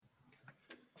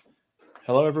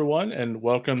Hello, everyone, and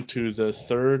welcome to the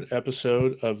third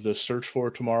episode of the Search for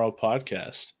Tomorrow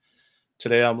podcast.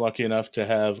 Today, I'm lucky enough to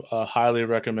have a highly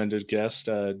recommended guest,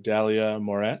 Dalia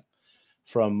Moret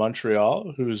from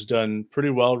Montreal, who's done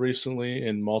pretty well recently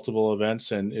in multiple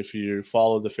events. And if you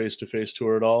follow the face to face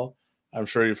tour at all, I'm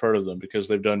sure you've heard of them because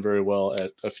they've done very well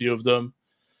at a few of them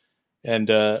and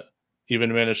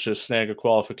even managed to snag a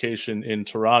qualification in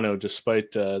Toronto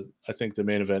despite, I think, the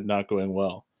main event not going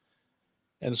well.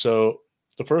 And so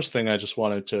the first thing I just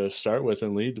wanted to start with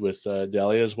and lead with,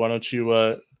 Dahlia, is why don't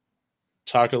you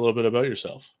talk a little bit about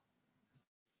yourself?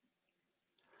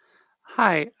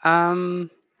 Hi.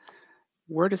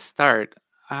 Where to start?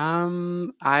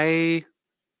 I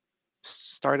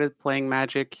started playing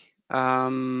Magic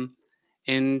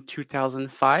in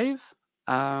 2005.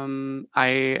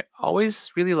 I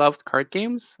always really loved card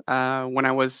games. When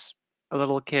I was a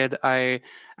little kid, I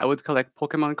would collect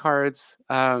Pokemon cards.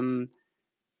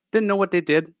 Didn't know what they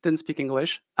did. Didn't speak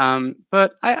English.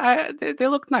 But they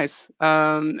looked nice.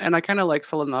 And I kind of like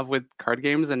fell in love with card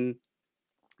games, and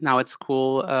now it's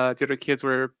cool. The other kids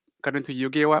were got into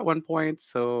Yu-Gi-Oh at one point,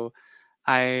 so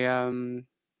I um,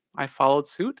 I followed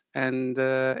suit, and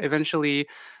eventually,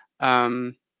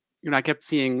 um, I kept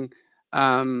seeing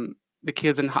the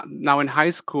kids now in high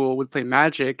school would play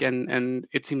Magic, and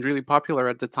it seemed really popular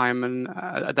at the time, and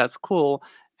at that school,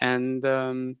 and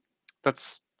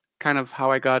that's kind of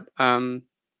how I got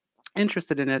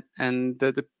interested in it, and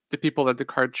the people at the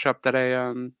card shop that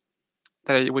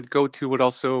I would go to would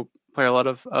also play a lot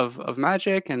of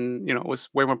Magic, and it was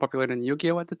way more popular than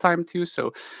Yu-Gi-Oh at the time too.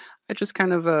 So I just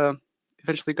kind of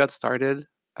eventually got started,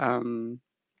 um,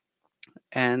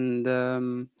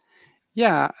 and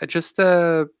yeah, I just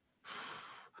So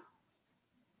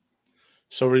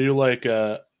were you like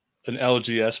an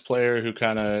LGS player who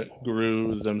kind of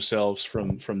grew themselves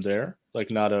from there,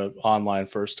 like not a online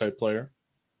first type player?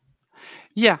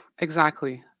 yeah,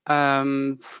 exactly.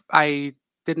 I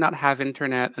did not have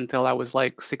internet until I was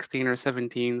like 16 or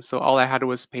 17, so all I had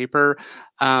was paper.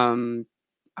 Um,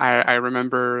 I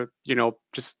remember,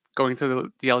 just going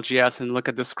to the LGS and look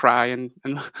at the scry and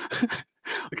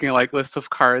looking at like lists of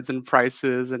cards and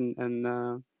prices and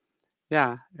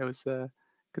yeah, it was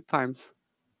good times.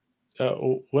 Uh,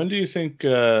 when do you think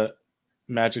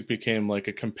Magic became like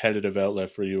a competitive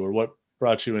outlet for you, or what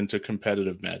brought you into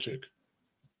competitive Magic?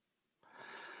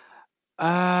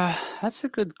 That's a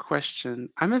good question.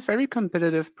 I'm a very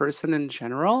competitive person in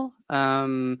general.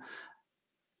 A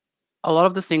lot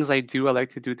of the things I do, I like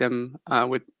to do them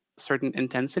with certain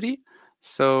intensity.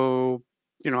 So,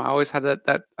 I always had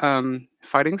that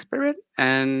fighting spirit,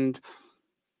 and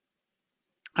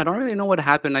I don't really know what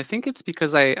happened. I think it's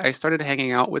because I started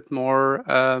hanging out with more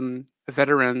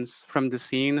veterans from the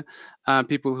scene,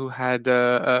 people who had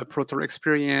Pro Tour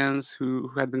experience, who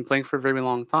had been playing for a very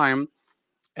long time.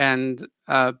 And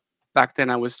back then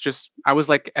I was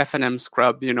like F&M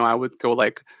scrub. I would go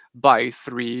like buy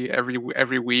three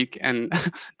every week, and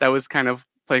that was kind of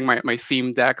playing my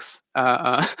theme decks.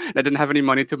 I didn't have any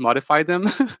money to modify them.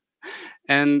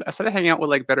 And I started hanging out with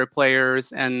like better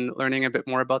players and learning a bit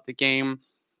more about the game.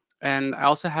 And I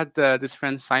also had this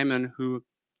friend Simon who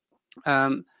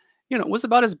um, was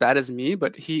about as bad as me,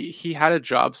 but he had a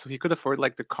job, so he could afford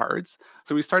like the cards.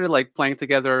 So we started like playing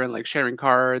together and like sharing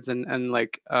cards and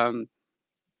like kind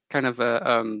of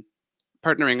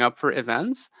partnering up for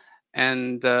events,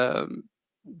 and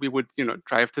we would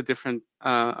drive to different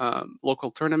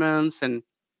local tournaments. And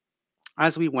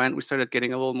as we went, we started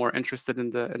getting a little more interested in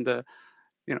the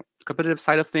competitive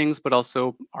side of things, but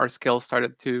also our skills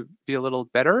started to be a little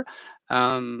better.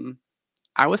 um,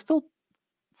 I was still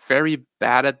very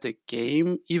bad at the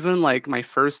game. Even like my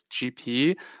first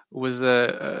GP was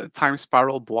a time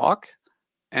spiral block,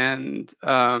 and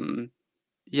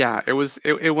yeah, it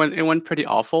went pretty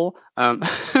awful.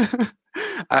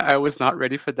 I was not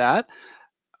ready for that.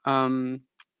 Um,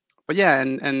 but yeah,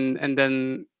 and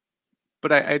then,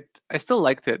 but I still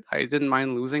liked it. I didn't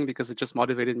mind losing because it just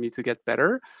motivated me to get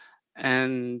better.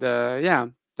 And yeah,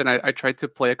 then I tried to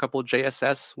play a couple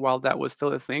JSS while that was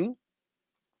still a thing.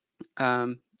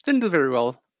 Didn't do very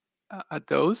well at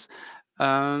those.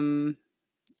 Um,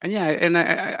 and yeah, and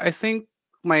I think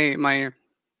my my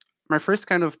my first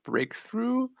kind of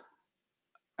breakthrough,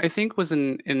 I think, was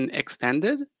in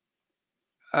extended.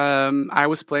 I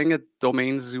was playing a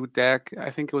Domain Zoo deck. I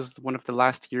think it was one of the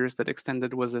last years that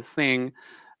extended was a thing.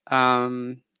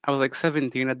 I was like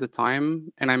 17 at the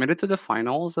time, and I made it to the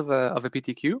finals of a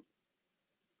PTQ.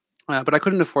 But I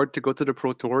couldn't afford to go to the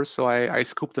Pro Tour, so I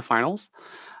scooped the finals.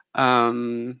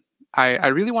 I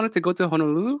really wanted to go to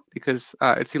Honolulu because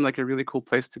it seemed like a really cool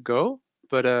place to go,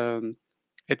 but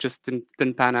it just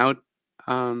didn't pan out.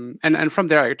 And from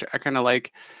there, I kind of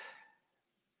like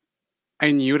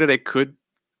I knew that I could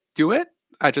do it.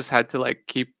 I just had to like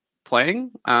keep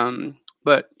playing.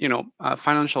 But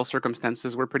financial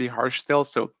circumstances were pretty harsh still,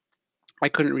 so I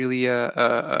couldn't really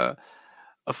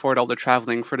afford all the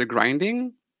traveling for the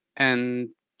grinding, and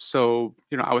so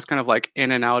I was kind of like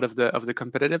in and out of the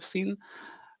competitive scene.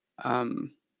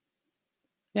 Um,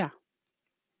 yeah.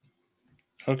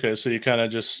 Okay, so you kind of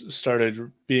just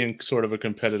started being sort of a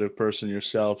competitive person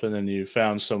yourself, and then you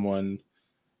found someone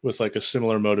with like a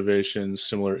similar motivation,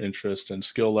 similar interest and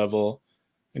skill level,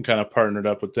 and kind of partnered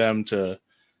up with them to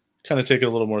kind of take it a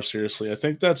little more seriously. I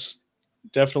think that's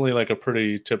definitely like a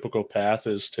pretty typical path,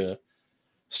 is to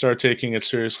start taking it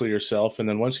seriously yourself. And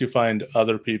then once you find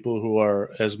other people who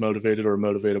are as motivated or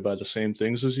motivated by the same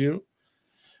things as you,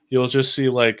 you'll just see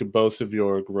like both of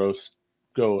your growth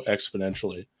go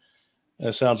exponentially. And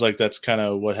it sounds like that's kind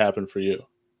of what happened for you.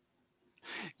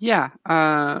 Yeah,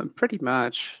 pretty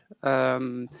much.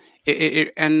 And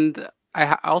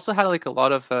I also had like a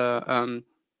lot of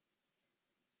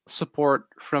support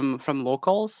from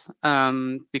locals,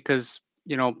 because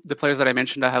the players that I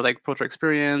mentioned, I had like pro tour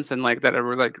experience and like that I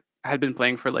were like had been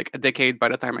playing for like a decade by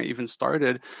the time I even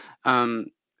started. Um,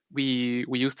 we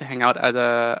used to hang out at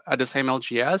the same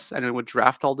LGS, and it would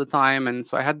draft all the time, and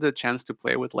so I had the chance to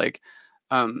play with like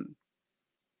um,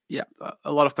 yeah,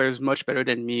 a lot of players much better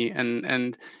than me,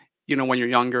 and when you're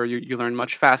younger, you learn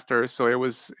much faster. So it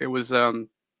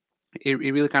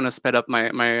really kind of sped up my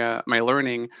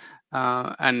learning,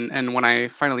 and when I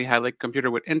finally had like computer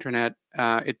with internet,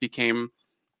 it became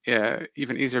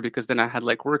even easier because then I had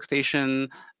like workstation,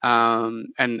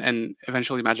 and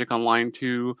eventually Magic Online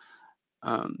too.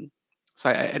 Um,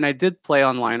 I did play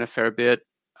online a fair bit,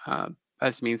 uh,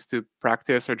 as means to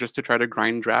practice or just to try to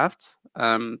grind drafts.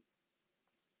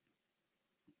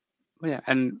 But yeah,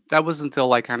 and that was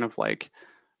until I kind of like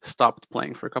stopped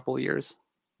playing for a couple of years.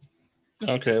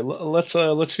 Okay,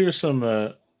 let's hear some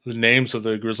the names of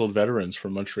the grizzled veterans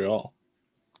from Montreal.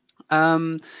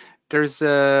 Um, there's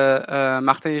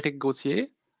Martin-Éric Gauthier.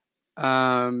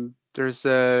 There's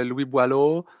Louis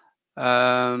Boileau.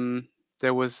 Um,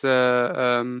 there was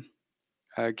Guillaume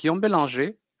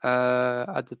Bélanger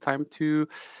at the time too.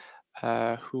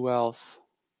 Who else?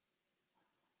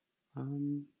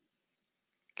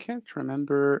 Can't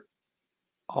remember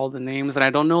all the names, and I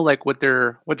don't know like what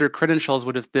their credentials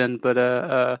would have been, but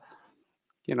a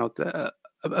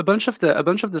bunch of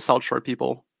the South Shore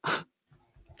people.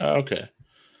 Okay,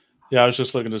 yeah, I was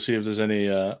just looking to see if there's any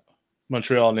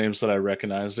Montreal names that I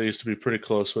recognize. I used to be pretty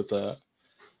close with a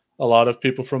lot of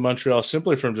people from Montreal,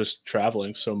 simply from just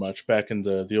traveling so much back in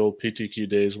the old PTQ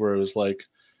days, where it was like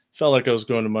felt like I was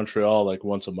going to Montreal like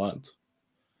once a month.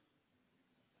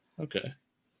 Okay,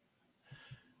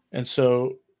 and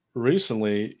so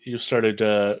recently you started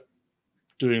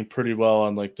doing pretty well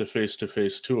on like the face to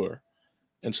face tour.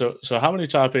 And so how many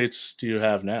top eights do you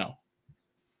have now?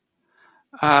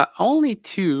 Only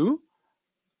two,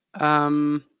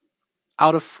 um,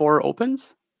 out of four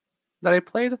opens that I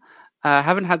played. I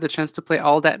haven't had the chance to play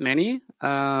all that many.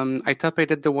 I top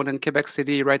eighted the one in Quebec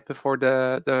City right before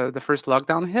the first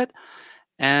lockdown hit,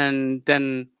 and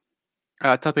then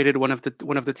top eighted one of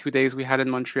the 2 days we had in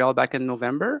Montreal back in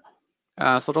November.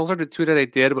 So those are the two that I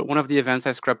did. But one of the events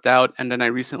I scrubbed out, and then I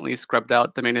recently scrubbed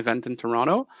out the main event in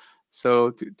Toronto.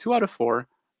 So two out of four.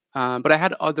 But I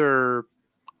had other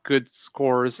good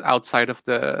scores outside of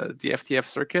the FTF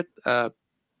circuit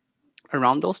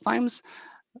around those times.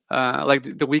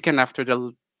 Like the weekend after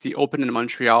the Open in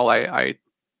Montreal, I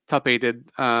top eighted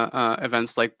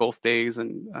events like both days,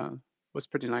 and was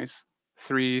pretty nice.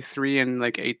 Three in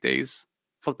like 8 days.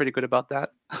 Felt pretty good about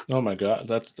that. Oh my god,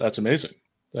 that's amazing.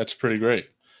 That's pretty great.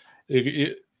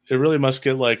 It really must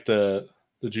get like the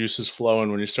juices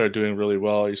flowing when you start doing really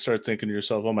well. You start thinking to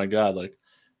yourself, "Oh my god, like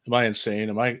am I insane?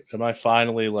 Am I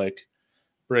finally like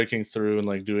breaking through and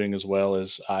like doing as well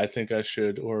as I think I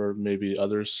should, or maybe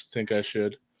others think I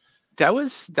should?" That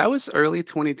was early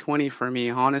 2020 for me,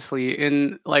 honestly.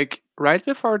 In like right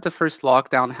before the first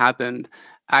lockdown happened,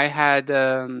 I had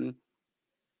um,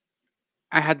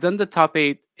 I had done the top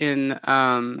eight in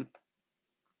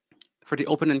for the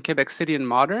Open in Quebec City and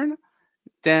Modern.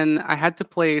 Then I had to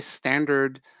play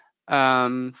standard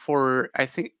for I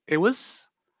think it was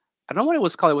I don't know what it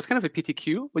was called. It was kind of a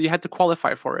PTQ, but you had to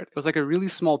qualify for it. It was like a really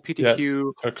small Yeah,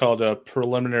 PTQ. they're called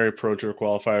preliminary pro tour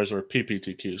qualifiers, or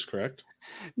PPTQs, correct?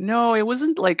 No, it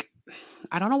wasn't like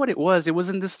I don't know what it was. It was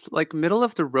in this like middle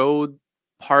of the road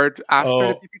part after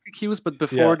the Oh, PPTQs, but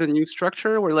before yeah, the new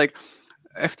structure where like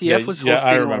yeah, FTF was yeah.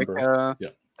 I hosting like remember. Yeah.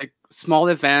 like small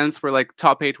events where like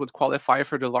top 8 would qualify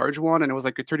for the large one, and it was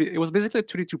like it was basically a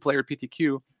 32 player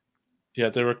PTQ. Yeah,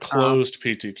 they were Uh, closed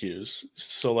PTQs.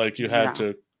 So like you had yeah.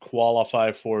 to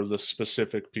qualify for the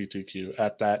specific PTQ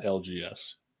at that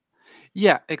LGS.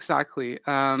 Yeah, exactly.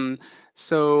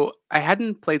 So I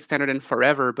hadn't played standard in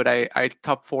forever, but I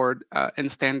top four in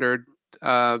standard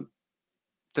uh,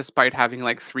 despite having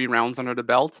like 3 rounds under the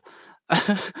belt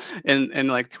in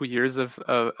like 2 years of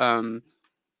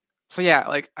so yeah,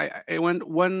 like I went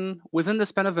one within the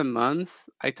span of a month.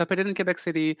 I top eighted in Quebec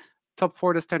City, top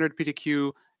four the standard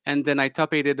PTQ, and then I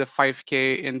top eighted the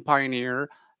 5K in Pioneer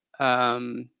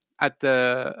um, at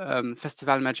the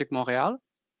Festival Magic Montréal,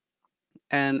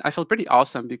 and I felt pretty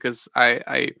awesome because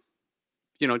I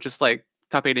just like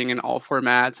top eighting in all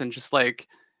formats and just like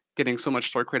getting so much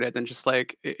store credit and just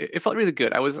like it felt really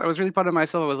good. I was really proud of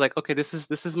myself. I was like, okay, this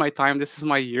is my time. This is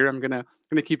my year. I'm gonna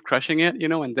keep crushing it,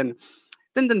 and then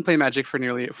didn't play Magic for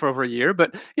over a year,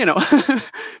 but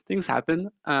things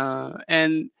happen.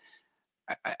 And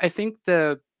I think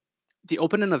the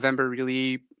Open in November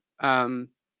really um,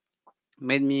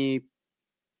 made me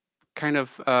kind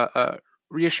of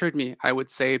reassured me, I would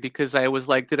say, because I was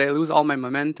like, did I lose all my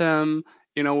momentum?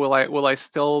 Will I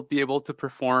still be able to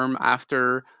perform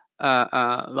after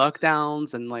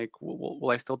lockdowns, and like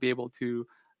will I still be able to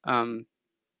um,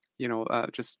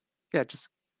 just just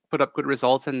put up good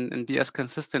results and be as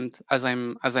consistent as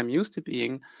I'm used to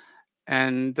being?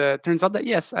 And turns out that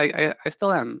yes, I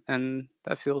still am, and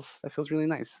that feels really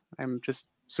nice. I'm just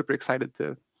super excited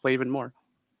to play even more.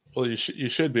 Well, you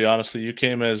should be, honestly. You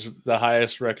came as the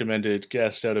highest recommended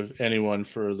guest out of anyone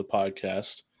for the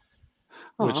podcast,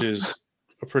 which Oh, is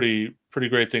a pretty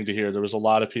great thing to hear. There was a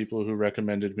lot of people who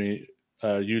recommended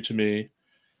you to me,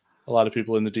 a lot of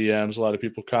people in the DMs, a lot of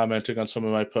people commenting on some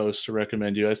of my posts to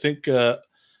recommend you. I think a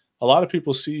lot of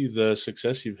people see the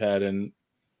success you've had and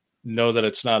know that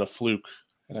it's not a fluke.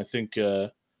 And I think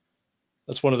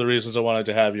that's one of the reasons I wanted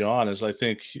to have you on. Is I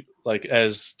think like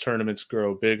as tournaments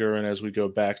grow bigger and as we go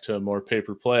back to more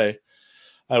paper play,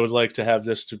 I would like to have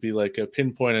this to be like a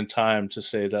pinpoint in time to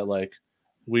say that like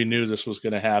we knew this was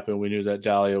going to happen. We knew that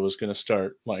Dahlia was going to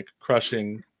start like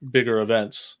crushing bigger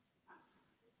events.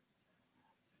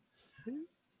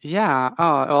 yeah.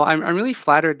 Oh, well, I'm really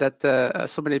flattered that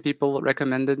so many people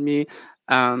recommended me.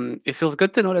 It feels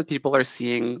good to know that people are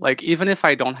seeing, like, even if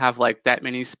I don't have like that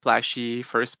many splashy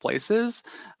first places,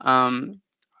 um,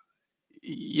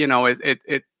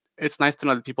 it's nice to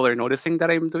know that people are noticing that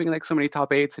I'm doing like so many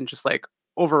top eights and just like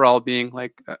overall being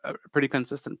like a pretty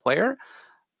consistent player.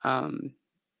 Um,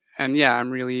 and yeah,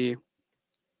 I'm really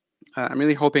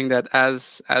hoping that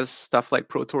as stuff like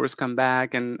Pro Tours come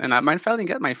back, and I might finally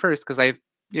get my first, because I've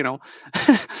you know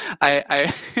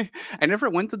I I never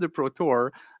went to the Pro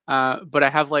Tour, but I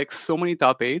have like so many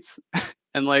top eights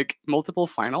and like multiple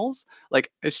finals.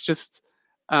 Like it's just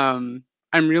I'm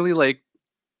really like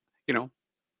you know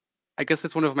I guess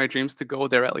it's one of my dreams to go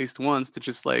there at least once, to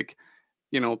just like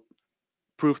you know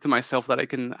prove to myself that I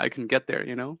can get there.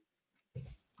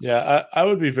 Yeah, I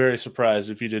would be very surprised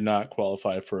if you did not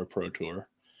qualify for a pro tour.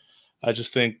 I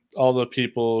just think all the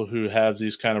people who have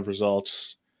these kind of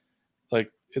results,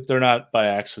 like they're not by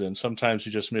accident. Sometimes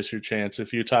you just miss your chance.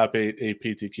 If you top eight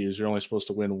PTQs, you're only supposed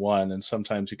to win one, and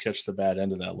sometimes you catch the bad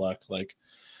end of that luck. Like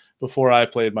before I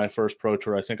played my first pro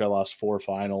tour, I think I lost 4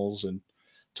 finals and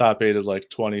top eighted like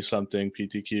 20 something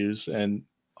PTQs. And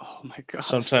Oh my god.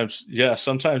 sometimes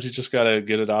you just gotta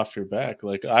get it off your back.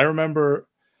 Like I remember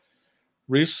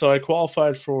Reese, so I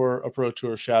qualified for a Pro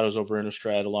Tour Shadows over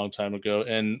Innistrad a long time ago,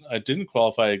 and I didn't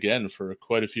qualify again for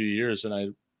quite a few years. And I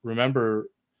remember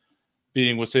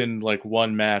being within like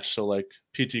one match, so like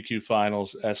PTQ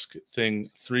finals esque thing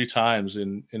 3 times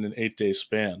in an 8 day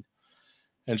span,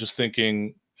 and just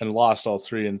thinking and lost all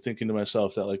three, and thinking to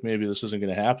myself that like maybe this isn't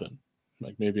going to happen,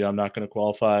 like maybe I'm not going to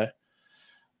qualify.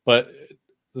 But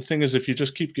the thing is, if you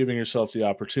just keep giving yourself the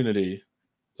opportunity,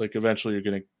 like eventually you're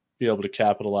going to be able to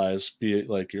capitalize, be it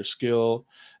like your skill,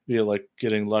 be it like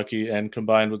getting lucky and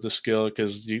combined with the skill,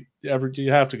 because you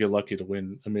have to get lucky to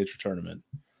win a major tournament.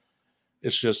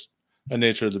 It's just a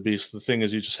nature of the beast. The thing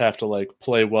is, you just have to like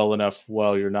play well enough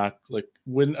while you're not like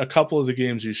win a couple of the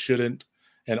games you shouldn't,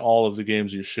 and all of the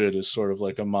games you should is sort of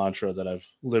like a mantra that I've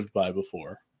lived by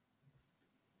before.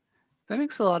 That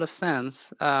makes a lot of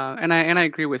sense, and I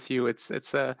agree with you.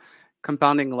 It's a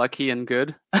compounding lucky and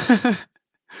good,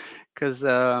 because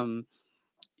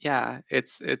yeah,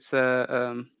 it's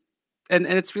a and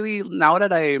it's really, now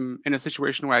that I'm in a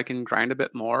situation where I can grind a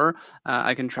bit more,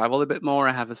 I can travel a bit more.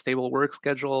 I have a stable work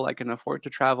schedule. I can afford to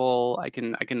travel. I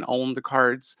can own the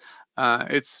cards.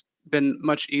 It's been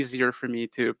much easier for me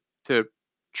to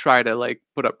try to like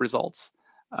put up results.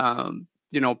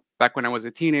 Back when I was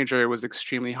a teenager, it was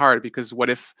extremely hard because what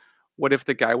if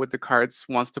the guy with the cards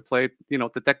wants to play,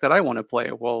 the deck that I want to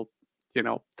play? Well,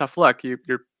 tough luck.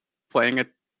 You're playing a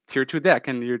tier 2 deck,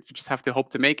 and you just have to hope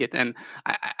to make it. And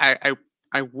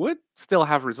I would still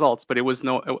have results, but it was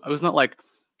not like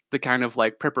the kind of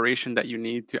like preparation that you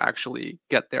need to actually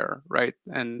get there, right?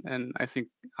 And I think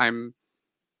I'm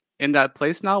in that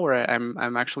place now where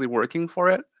I'm actually working for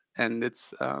it, and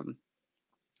it's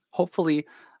hopefully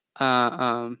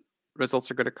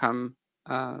results are going to come.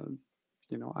 I'm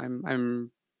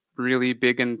really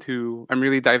I'm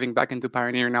really diving back into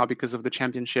Pioneer now because of the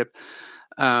championship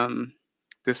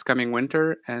this coming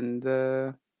winter, and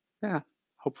yeah,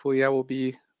 hopefully I will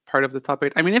be part of the top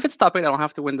 8. I mean, if it's top 8, I don't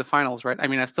have to win the finals, right? I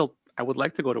mean, I would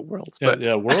like to go to Worlds, but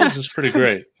yeah, Worlds is pretty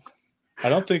great. I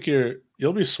don't think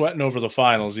you'll be sweating over the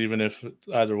finals, even if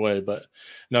either way. But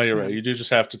no, you're right. You do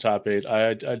just have to top 8.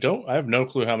 I have no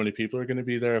clue how many people are going to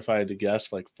be there. If I had to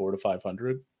guess, like 400 to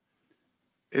 500.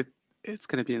 It's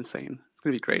going to be insane. It's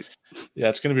going to be great. Yeah,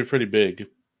 it's going to be pretty big,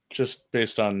 just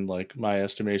based on like my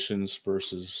estimations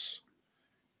versus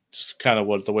just kind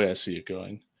of the way I see it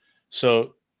going.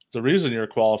 So the reason you're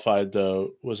qualified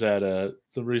though was at the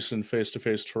recent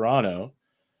face-to-face Toronto.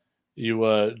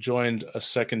 You joined a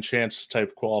second chance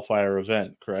type qualifier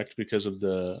event, correct? Because of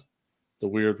the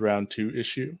weird round 2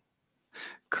 issue.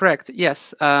 Correct.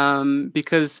 Yes.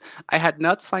 Because I had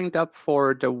not signed up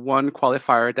for the one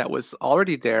qualifier that was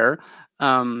already there.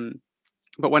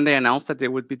 But when they announced that they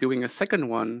would be doing a second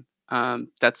one,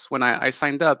 that's when I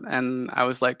signed up, and I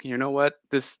was like, you know what,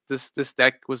 this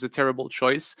deck was a terrible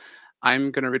choice.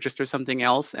 I'm gonna register something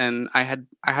else, and I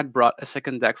had brought a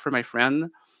second deck for my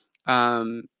friend,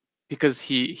 because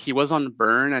he was on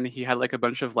burn and he had like a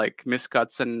bunch of like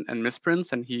miscuts and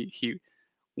misprints, and he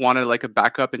wanted like a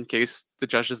backup in case the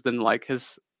judges didn't like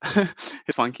his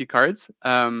his funky cards.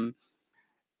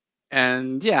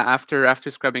 And yeah, after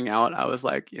scrubbing out, I was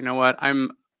like, you know what,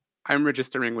 I'm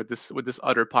registering with this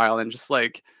other pile, and just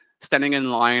like standing in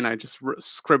line, I just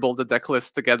scribbled the deck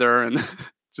list together and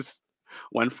just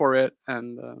went for it.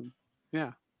 And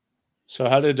yeah. So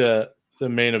how did the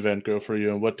main event go for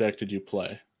you, and what deck did you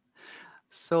play?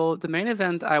 So the main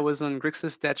event, I was on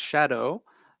Grixis Death Shadow.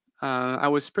 I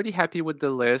was pretty happy with the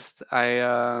list.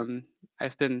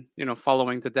 I've been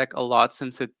following the deck a lot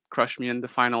since it crushed me in the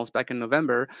finals back in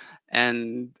November,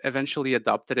 and eventually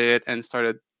adopted it and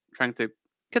started trying to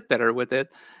get better with it.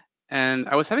 And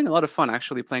I was having a lot of fun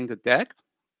actually playing the deck.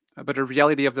 But the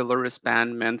reality of the Lurrus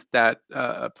ban meant that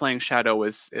playing Shadow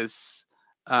is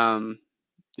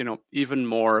even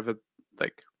more of a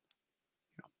like.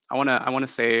 I wanna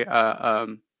say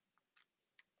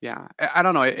yeah, I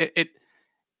don't know,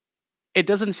 it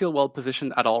doesn't feel well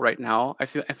positioned at all right now. I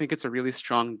think it's a really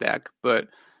strong deck, but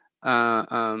uh,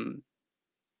 um,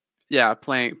 yeah,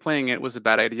 playing it was a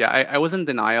bad idea. I was in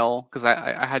denial because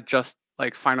I had just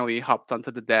like finally hopped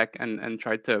onto the deck and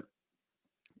tried to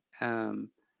um,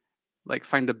 like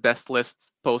find the best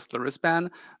lists post Lurrus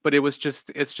ban, but it's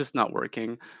just not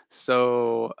working.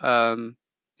 So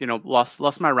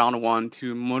lost my round 1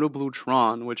 to Mono Blue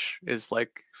Tron, which is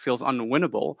like feels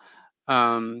unwinnable.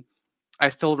 I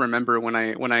still remember when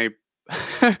I when I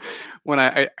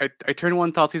turn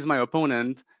one Thoughtseize my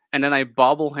opponent, and then I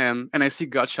bobble him, and I see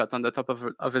Gutshot on the top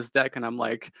of his deck, and I'm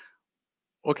like,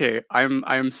 okay,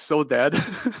 I'm so dead.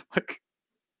 Like,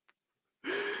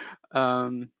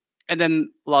 and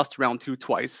then lost round 2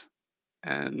 twice,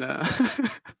 and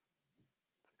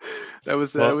that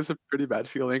was a pretty bad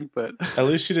feeling. But at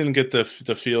least you didn't get the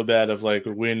feel bad of like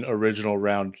win original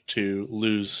round 2,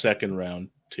 lose second round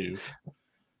 2.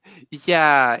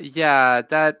 Yeah,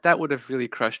 that would have really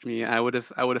crushed me. I would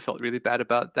have felt really bad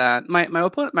about that. My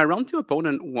opponent, my round 2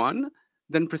 opponent won,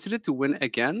 then proceeded to win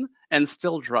again, and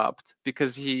still dropped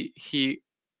because he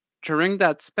during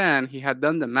that span he had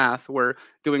done the math where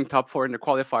doing top 4 in the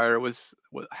qualifier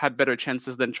had better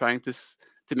chances than trying to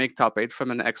make top 8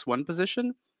 from an X1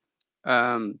 position.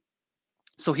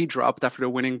 So he dropped after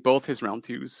winning both his round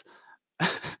 2s.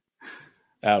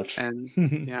 Ouch. And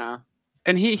yeah.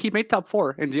 And he made top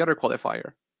 4 in the other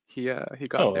qualifier. He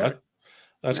got there.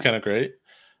 That's kind of great.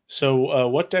 So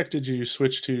what deck did you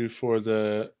switch to for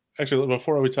the? Actually,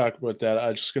 before we talk about that,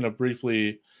 I'm just going to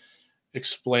briefly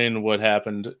explain what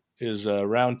happened. Is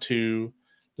round 2,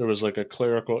 there was like a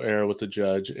clerical error with the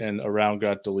judge, and a round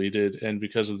got deleted. And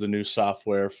because of the new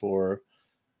software for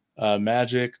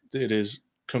Magic, it is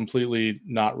completely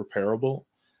not repairable.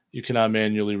 You cannot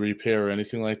manually repair or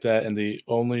anything like that. And the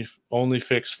only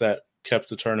fix that kept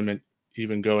the tournament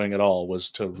even going at all was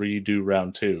to redo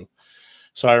round 2.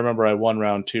 So I remember I won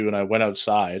round 2 and I went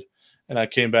outside and I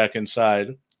came back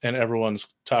inside, and everyone's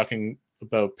talking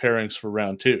about pairings for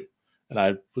round 2. And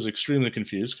I was extremely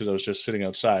confused because I was just sitting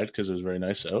outside because it was very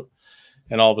nice out.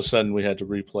 And all of a sudden we had to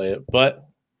replay it. But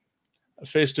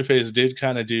Face to Face did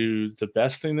kind of do the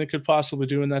best thing they could possibly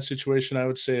do in that situation, I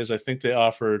would say, is I think they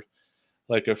offered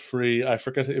like a free, I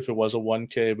forget if it was a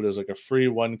 1K, but it was like a free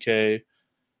 1K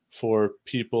for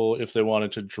people if they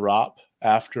wanted to drop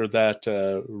after that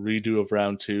redo of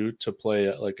round 2 to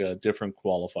play like a different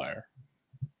qualifier.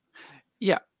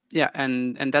 Yeah,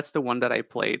 and that's the one that I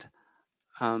played.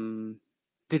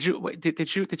 Did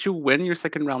you win your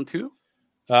second round too?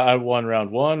 I won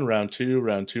round 1, round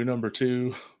 2, number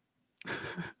 2.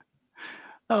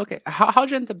 Oh, okay.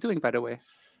 How'd you end up doing, by the way?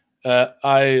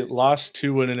 I lost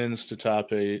 2 win-ins to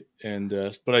top 8, and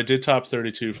but I did top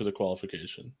 32 for the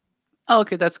qualification. Oh,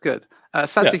 okay, that's good.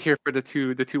 Sad Yeah. to hear for the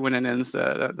two win-ins.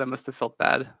 That must have felt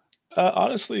bad.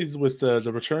 Honestly, with the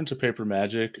return to Paper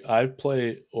Magic, I've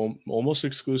played almost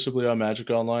exclusively on Magic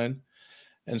Online,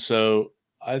 and so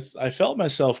I felt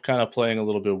myself kind of playing a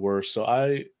little bit worse. So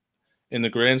I, in the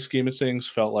grand scheme of things,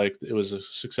 felt like it was a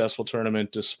successful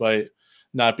tournament despite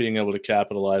not being able to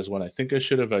capitalize when I think I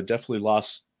should have. I definitely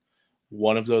lost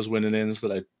one of those win-ins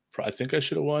that I think I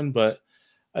should have won, but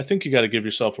I think you got to give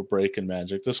yourself a break in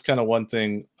Magic. That's kind of one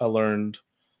thing I learned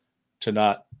to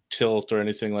not tilt or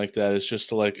anything like that, is just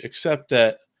to like accept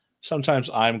that sometimes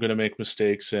I'm going to make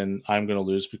mistakes and I'm going to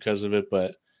lose because of it,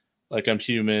 but like I'm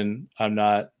human. I'm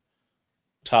not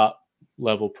top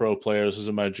level pro player. This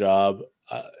isn't my job.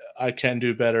 I can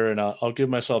do better, and I'll give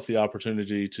myself the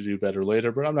opportunity to do better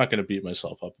later, but I'm not going to beat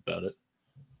myself up about it.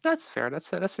 That's fair.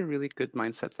 That's a really good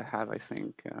mindset to have, I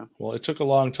think. Well, it took a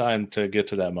long time to get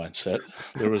to that mindset.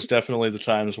 There was definitely the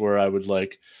times where I would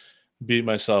like beat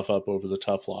myself up over the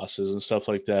tough losses and stuff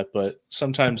like that, but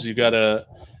sometimes you got to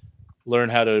learn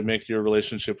how to make your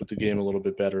relationship with the game a little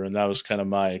bit better, and that was kind of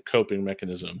my coping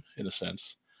mechanism in a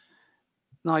sense.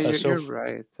 No, So you're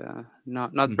right.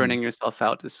 Not mhm. burning yourself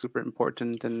out is super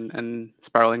important, and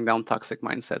spiraling down toxic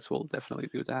mindsets will definitely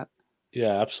do that.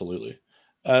 Yeah, absolutely.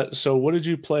 So what did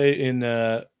you play in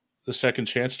the second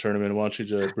chance tournament? Why don't you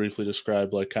just briefly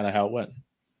describe like kind of how it went?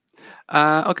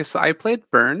 Okay, so I played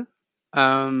Burn,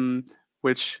 um,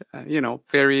 which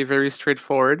very very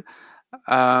straightforward.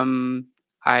 Um,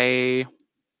 I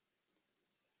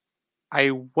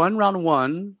I won round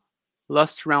 1,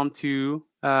 lost round 2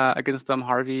 against Dom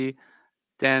Harvey,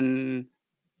 then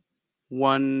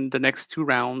won the next 2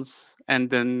 rounds,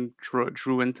 and then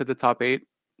drew into the top 8.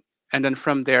 And then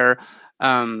from there,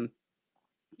 um,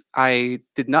 I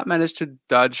did not manage to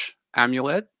dodge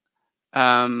Amulet,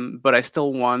 but I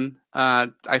still won.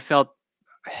 I felt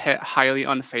highly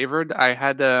unfavored. I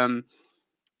had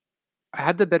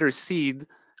the better seed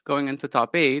going into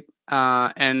top 8,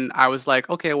 and I was like,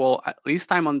 okay, well, at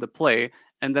least I'm on the play.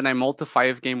 And then I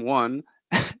multiply game 1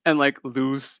 and like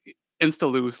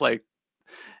insta lose, like.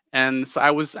 And so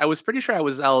I was pretty sure I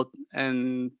was out,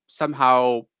 and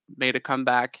somehow made a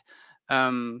comeback.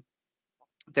 Um,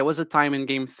 there was a time in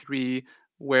game 3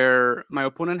 where my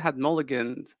opponent had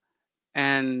mulliganed,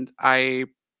 and I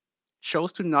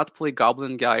chose to not play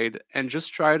Goblin Guide and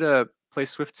just try to play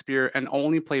Swift Spear and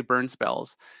only play burn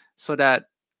spells, so that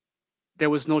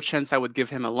there was no chance I would give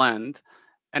him a land.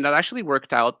 And that actually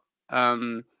worked out.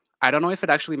 I don't know if it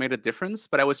actually made a difference,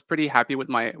 but I was pretty happy with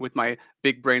my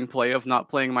big brain play of not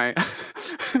playing my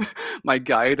my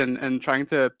guide, and trying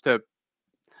to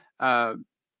uh,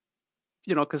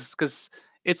 because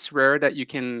it's rare that you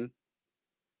can,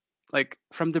 like,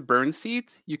 from the burn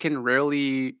seat you can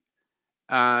rarely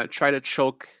try to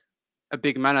choke a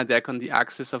big mana deck on the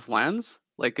axis of lands.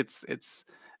 Like it's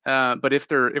but if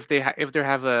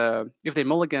they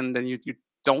mulligan, then you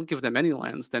don't give them any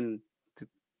lands, then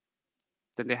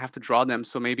they have to draw them.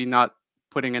 So maybe not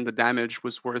putting in the damage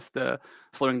was worth the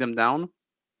slowing them down.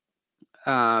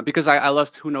 Because I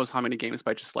lost who knows how many games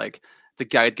by just like the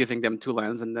guide giving them 2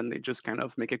 lands, and then they just kind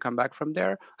of make a comeback from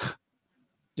there.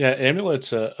 Yeah,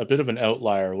 Amulet's a bit of an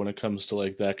outlier when it comes to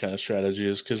like that kind of strategy,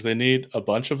 is because they need a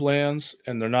bunch of lands,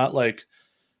 and they're not like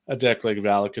a deck like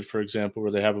Valakut, for example,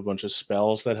 where they have a bunch of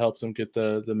spells that help them get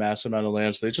the mass amount of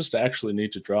lands. They just actually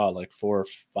need to draw like 4,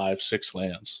 5, 6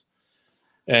 lands,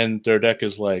 and their deck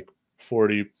is like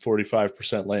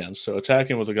 45% lands. So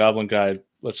attacking with a Goblin Guide,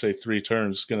 let's say 3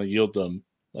 turns, is going to yield them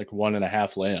like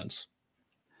 1.5 lands.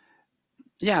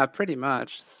 Yeah, pretty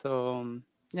much. So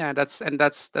yeah, that's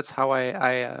how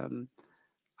I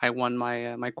won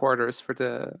my quarters for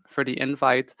the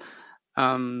invite.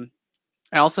 Um,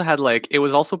 I also had, like, it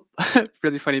was also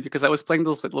really funny because I was playing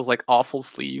those with those like awful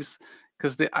sleeves,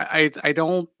 because I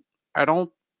don't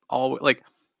always like,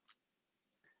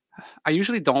 I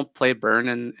usually don't play burn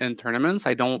in tournaments.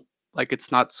 I don't like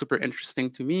it's not super interesting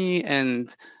to me,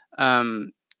 and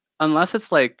um, unless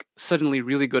it's like suddenly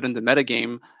really good in the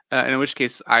metagame, in which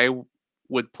case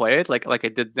would play it like I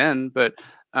did then. But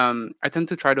I tend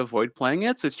to try to avoid playing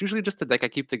it. So it's usually just a deck I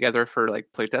keep together for like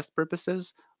playtest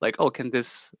purposes. Like, oh, can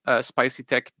this spicy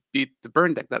tech beat the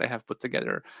burn deck that I have put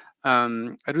together? I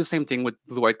do the same thing with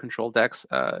blue-white control decks,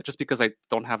 just because I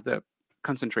don't have the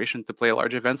concentration to play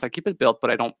large events. I keep it built, but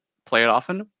I don't play it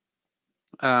often.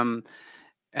 Um,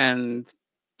 and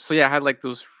so yeah, I had like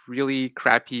those really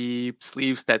crappy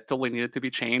sleeves that totally needed to be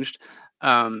changed.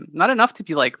 Not enough to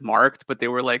be like marked, but they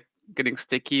were like getting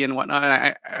sticky and whatnot.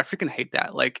 And I freaking hate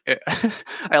that. Like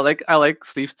I like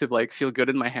sleeves to like feel good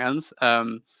in my hands.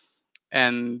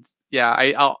 And yeah,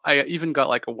 I even got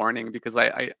like a warning because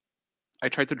I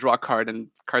tried to draw a card and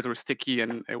cards were sticky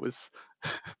and it was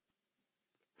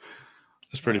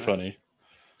It's pretty uh, funny.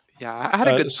 yeah, I had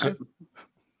a good So, time.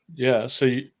 yeah, so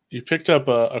you picked up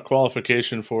a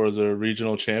qualification for the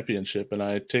regional championship, and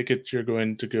I take it you're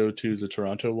going to go to the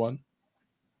Toronto one.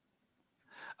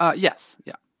 Yes,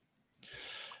 yeah.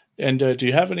 And do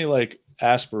you have any like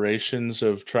aspirations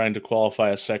of trying to qualify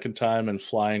a second time and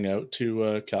flying out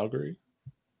to Calgary?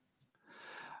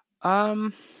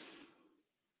 Um,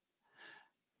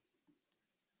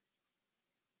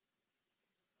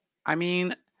 I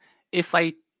mean, if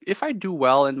I do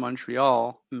well in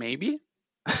Montreal, maybe.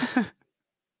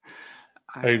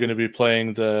 Are you going I to be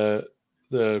playing the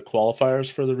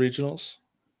qualifiers for the regionals?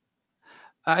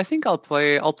 I think I'll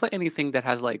play anything that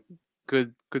has like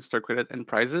good star credit and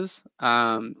prizes.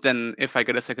 Then if I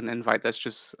get a second invite, that's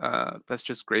just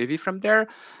gravy from there.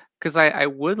 Because I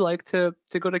would like to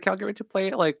go to Calgary to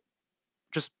play like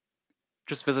just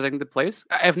just visiting the place.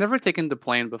 I've never taken the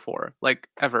plane before, like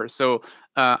ever. So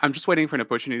I'm just waiting for an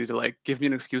opportunity to like give me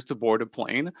an excuse to board a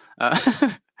plane,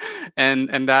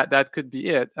 and that could be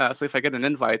it. So if I get an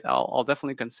invite, I'll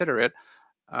definitely consider it.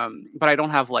 But I don't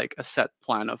have like a set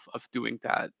plan of doing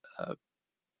that. Uh,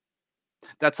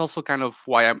 that's also kind of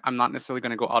why I'm not necessarily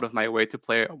going to go out of my way to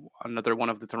play another one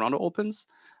of the Toronto Opens.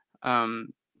 Um,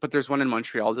 but there's one in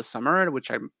Montreal this summer, which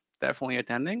I'm definitely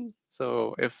attending.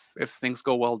 So if things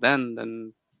go well,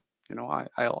 then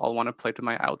I'll want to play to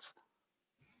my outs.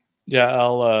 Yeah,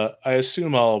 I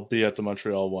assume I'll be at the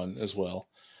Montreal one as well.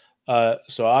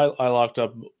 So I locked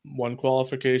up one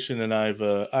qualification, and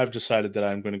I've decided that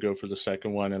I'm going to go for the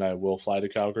second one, and I will fly to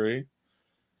Calgary.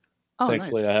 Oh,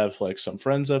 Thankfully, nice. I have like some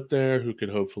friends up there who could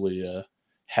hopefully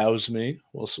house me.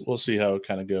 We'll see how it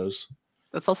kind of goes.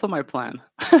 That's also my plan.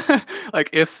 Like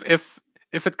if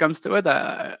it comes to it,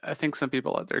 I think some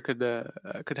people out there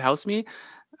could house me,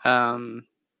 um,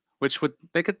 which would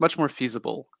make it much more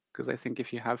feasible. Because I think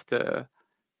if you have to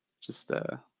just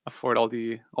afford all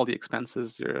the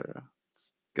expenses, it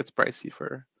gets pricey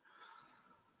for.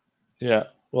 Yeah.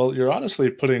 Well, you're honestly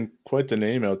putting quite the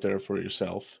name out there for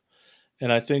yourself.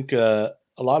 And I think a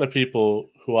lot of people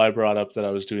who I brought up that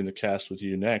I was doing the cast with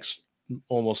you next,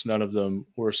 almost none of them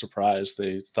were surprised.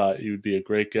 They thought you'd be a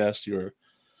great guest. You're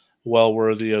well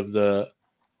worthy of the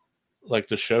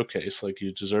showcase, like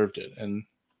you deserved it. And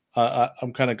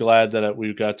I'm kind of glad that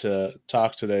we got to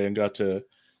talk today and got to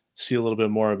see a little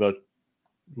bit more about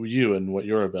you and what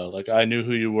you're about. Like I knew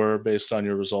who you were based on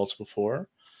your results before,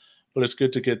 but it's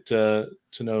good to get to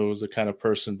know the kind of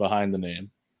person behind the name.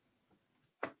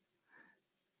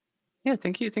 Yeah,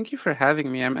 thank you for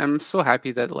having me. I'm so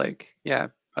happy that like yeah,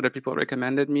 other people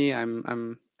recommended me.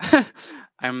 I'm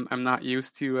I'm not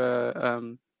used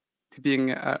to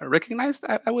being recognized.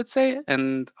 I would say,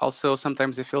 and also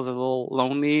sometimes it feels a little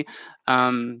lonely.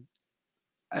 Um,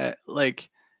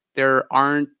 like there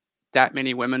aren't that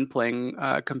many women playing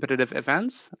competitive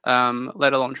events,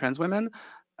 let alone trans women,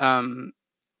 um,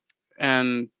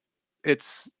 and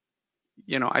it's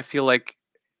I feel like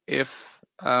if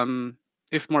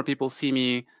if more people see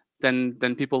me, then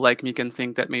people like me can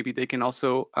think that maybe they can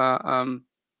also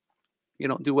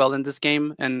do well in this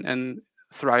game and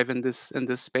thrive in this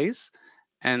space.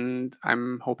 And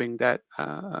I'm hoping that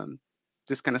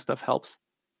this kind of stuff helps.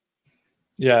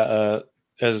 Yeah,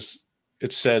 as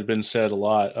been said a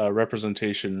lot,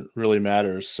 representation really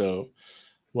matters. So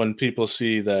when people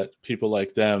see that people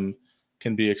like them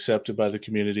can be accepted by the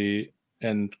community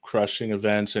and crushing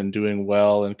events and doing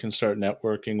well and can start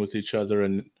networking with each other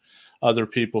and other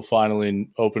people finally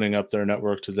opening up their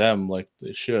network to them like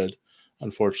they should.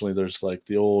 Unfortunately, there's like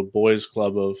the old boys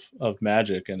club of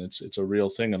magic, and it's a real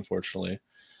thing, unfortunately.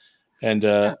 And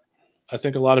Yeah, I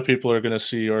think a lot of people are going to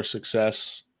see your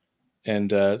success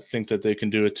and think that they can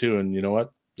do it too. And you know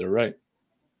what? They're right.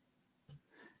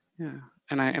 yeah.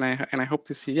 And I hope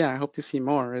to see, yeah, I hope to see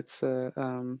more. It's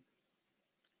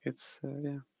it's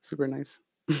yeah, super nice.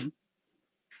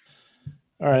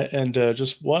 All right, and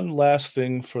just one last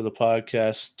thing for the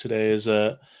podcast today is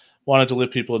wanted to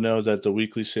let people know that the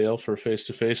weekly sale for Face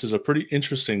to Face is a pretty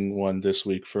interesting one this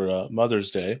week for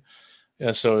Mother's Day.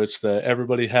 Yeah, so it's the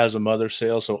Everybody Has a Mother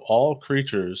sale. So all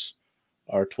creatures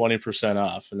are 20%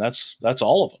 off, and that's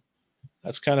all of them.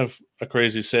 That's kind of a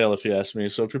crazy sale if you ask me.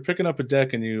 So if you're picking up a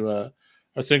deck and you are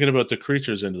thinking about the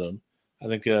creatures into them, I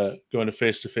think going to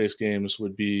face games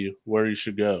would be where you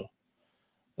should go.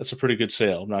 That's a pretty good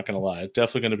sale. I'm not going to lie.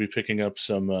 Definitely going to be picking up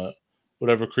some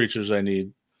whatever creatures I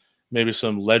need. Maybe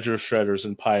some Ledger Shredders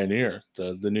and Pioneer,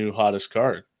 the new hottest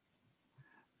card.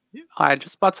 I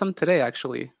just bought some today,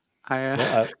 actually.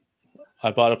 Yeah,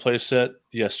 I bought a play set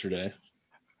yesterday,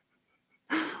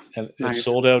 and it's Nice.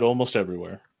 sold out almost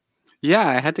everywhere. Yeah,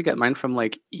 I had to get mine from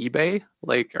like eBay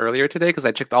like earlier today because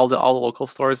I checked all the local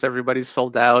stores. Everybody's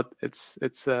sold out. It's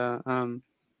the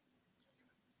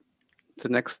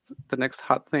next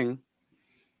hot thing.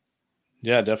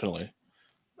 Yeah, definitely.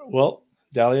 Well,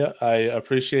 Dahlia, I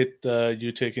appreciate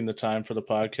you taking the time for the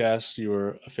podcast. You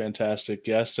were a fantastic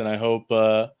guest, and I hope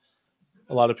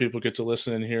a lot of people get to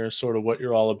listen and hear sort of what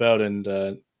you're all about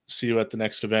and see you at the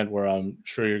next event where I'm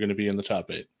sure you're going to be in the top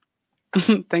 8.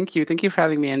 Thank you for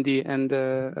having me, Andy, and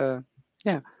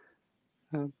yeah,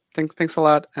 thanks a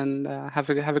lot, and have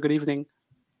a good evening.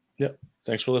 Yep.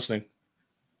 Thanks for listening.